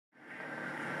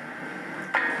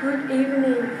Good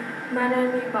evening. My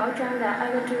name is Bao Tran. I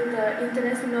go to the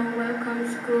International Welcome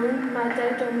School. My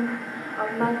date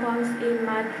of my month in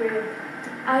my trip.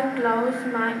 I close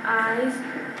my eyes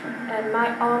and my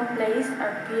own place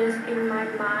appears in my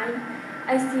mind.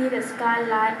 I see the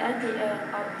skyline at the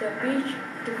end of the beach.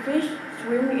 The fish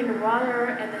swim in the water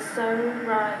and the sun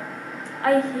rise.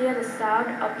 I hear the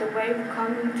sound of the wave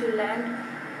coming to land.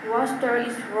 Water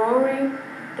is roaring.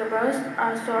 The birds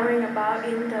are soaring about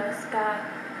in the sky.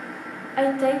 I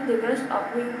take the gust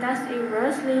of wind that is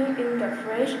rustling in the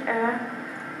fresh air.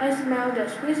 I smell the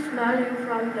sweet smelling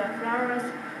from the flowers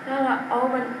that are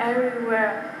open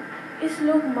everywhere. It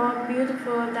looks more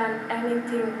beautiful than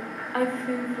anything. I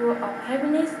feel full of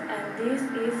happiness and this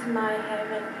is my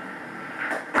heaven.